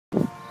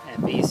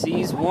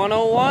FEC's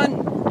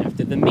 101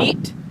 after the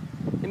meet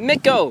in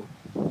Miko.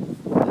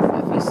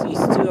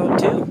 FEC's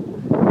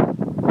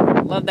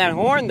 202. Love that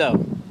horn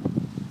though.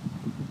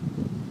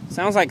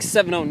 Sounds like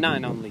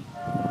 709 only.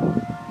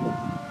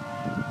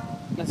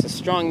 That's a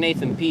strong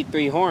Nathan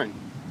P3 horn.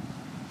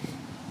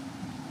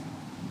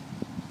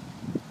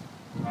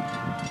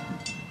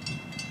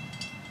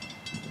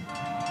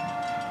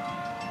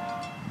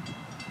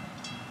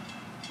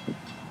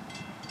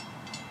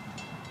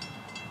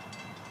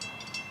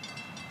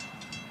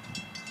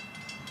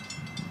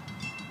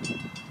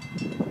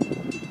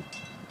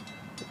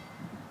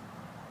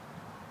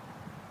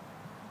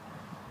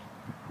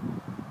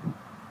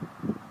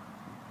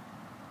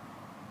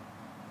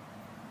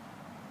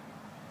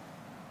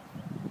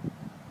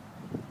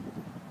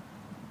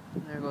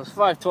 There goes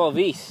 512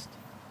 East.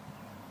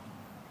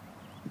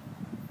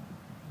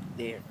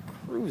 They're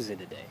cruising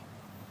today.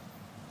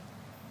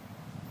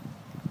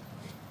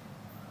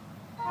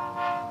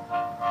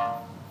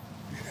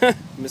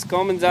 Miss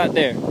Coleman's out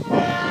there.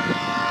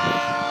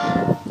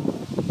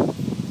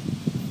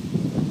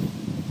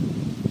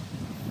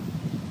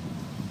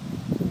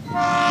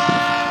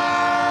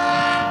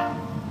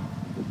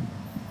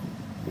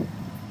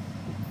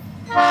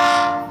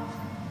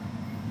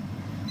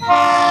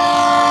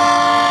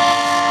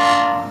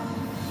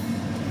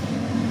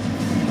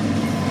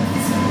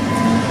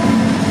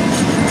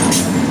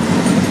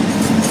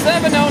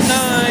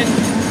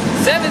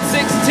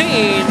 .716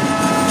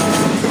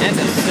 and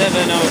a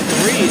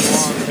 703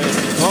 long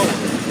piston forward.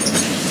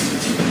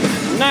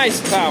 Nice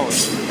power.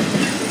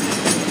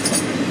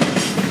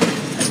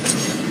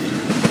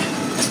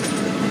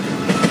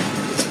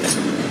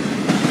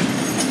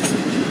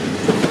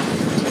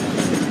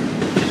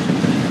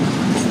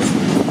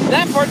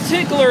 That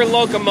particular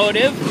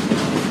locomotive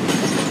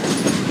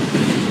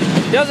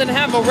doesn't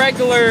have a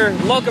regular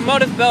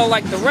locomotive bell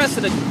like the rest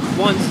of the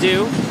ones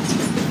do.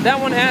 That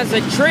one has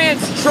a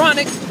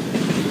Transtronic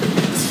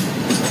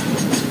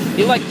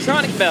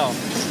electronic bell.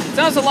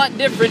 Sounds a lot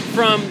different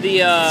from the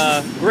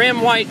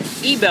Graham White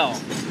E bell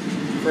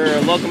for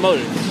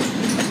locomotives.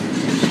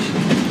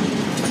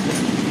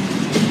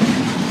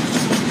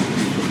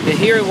 To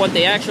hear what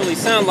they actually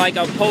sound like,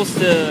 I'll post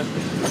the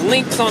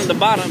links on the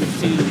bottom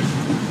to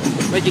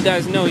let you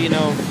guys know,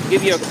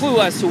 give you a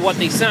clue as to what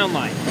they sound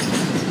like.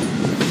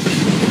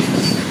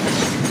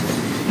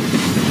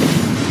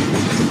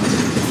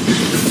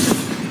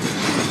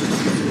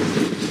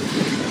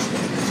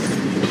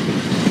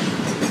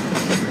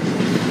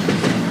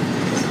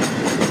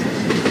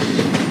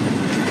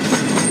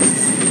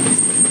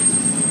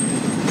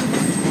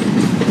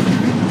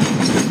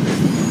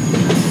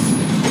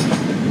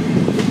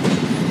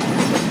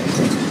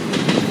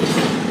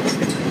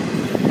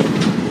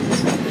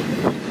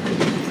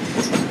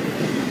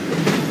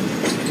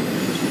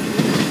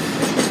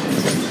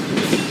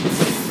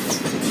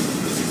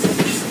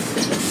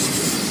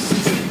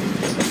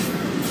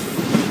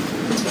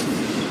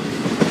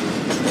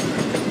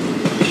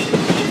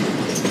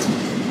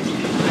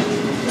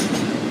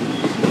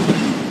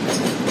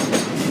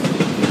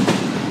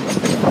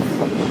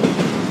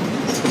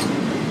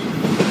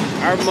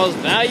 Our most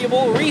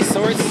valuable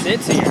resource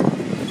sits here.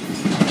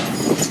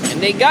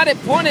 And they got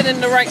it pointed in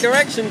the right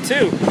direction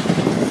too.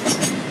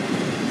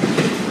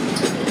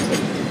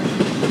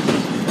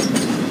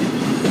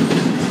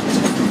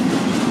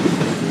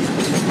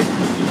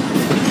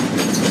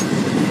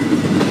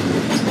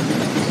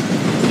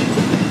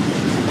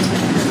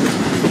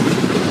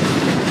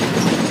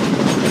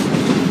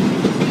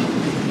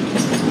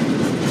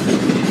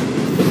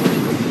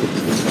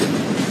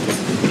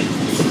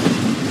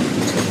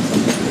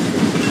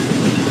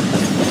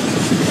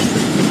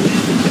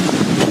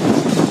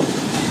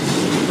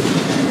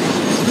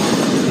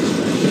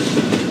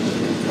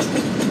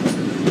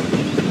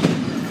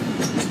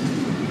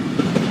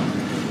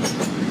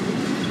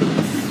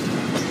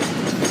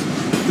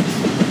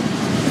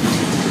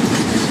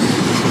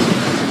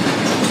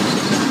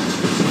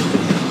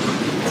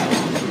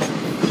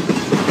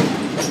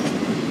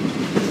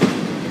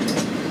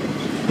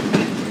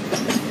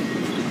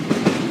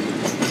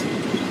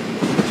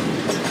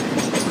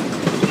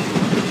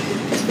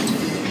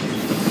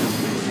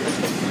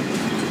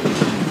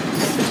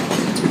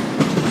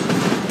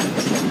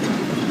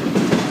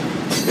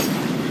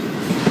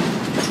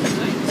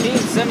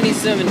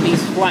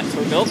 These flats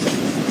were built.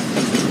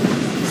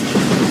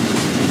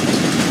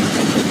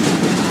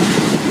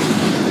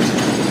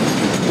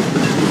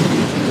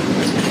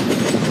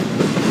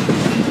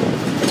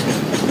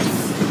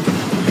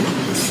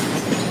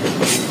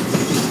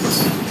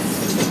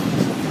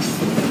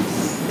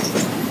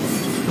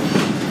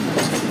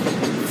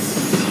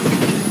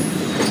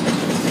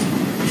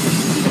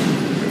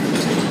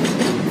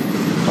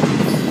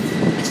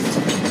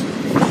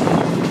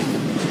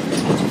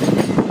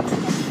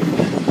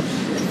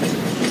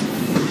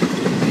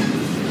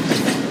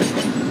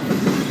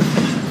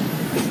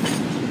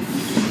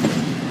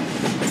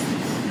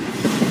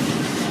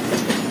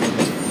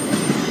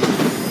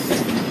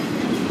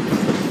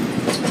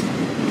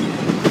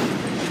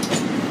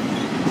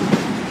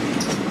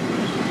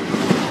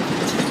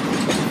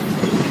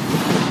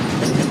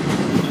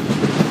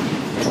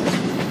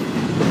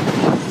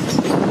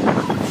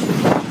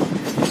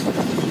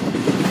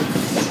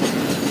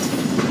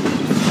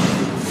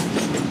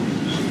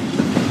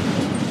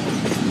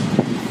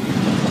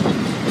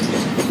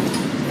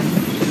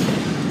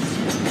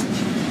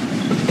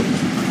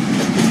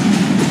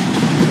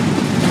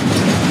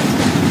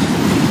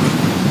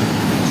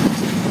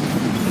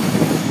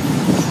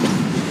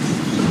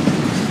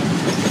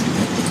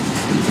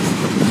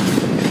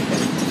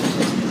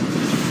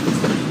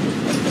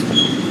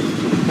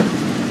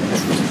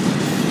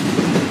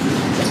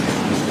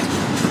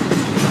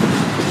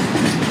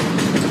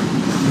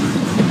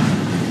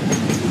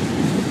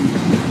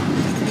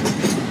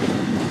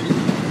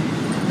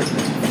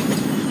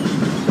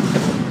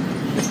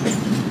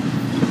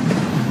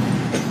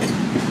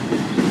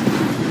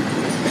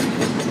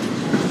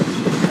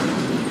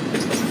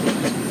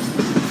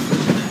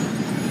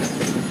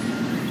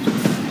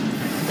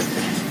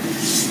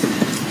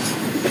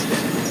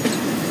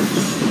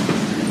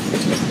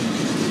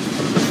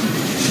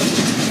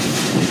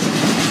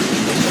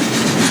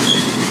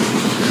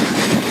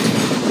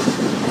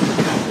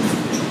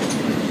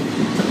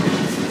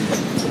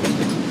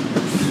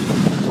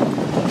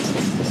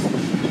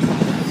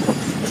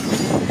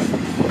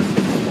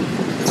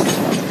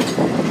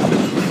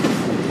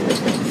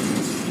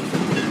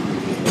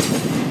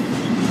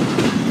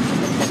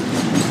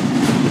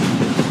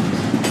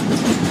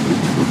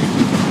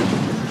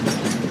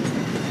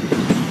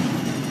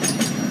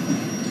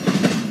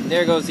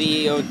 there goes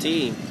the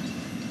EOT.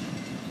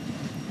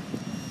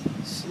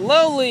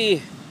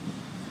 Slowly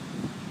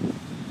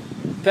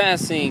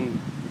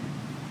passing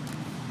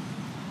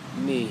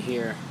me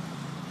here.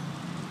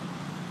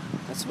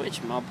 Let's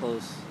switch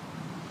milepost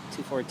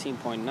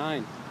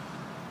 214.9.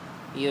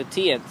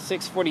 EOT at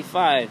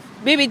 645.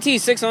 BBT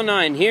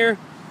 609 here.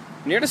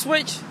 Near the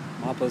switch.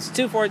 Milepost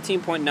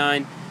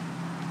 214.9.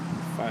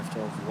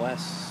 512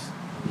 west.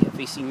 The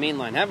FEC main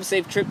line. Have a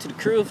safe trip to the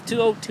crew of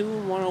 202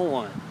 and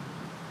 101.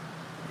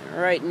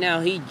 And right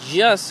now he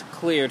just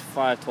cleared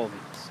 512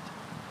 east.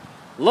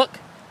 Look,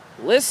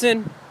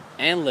 listen,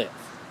 and live.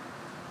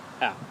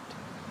 Out.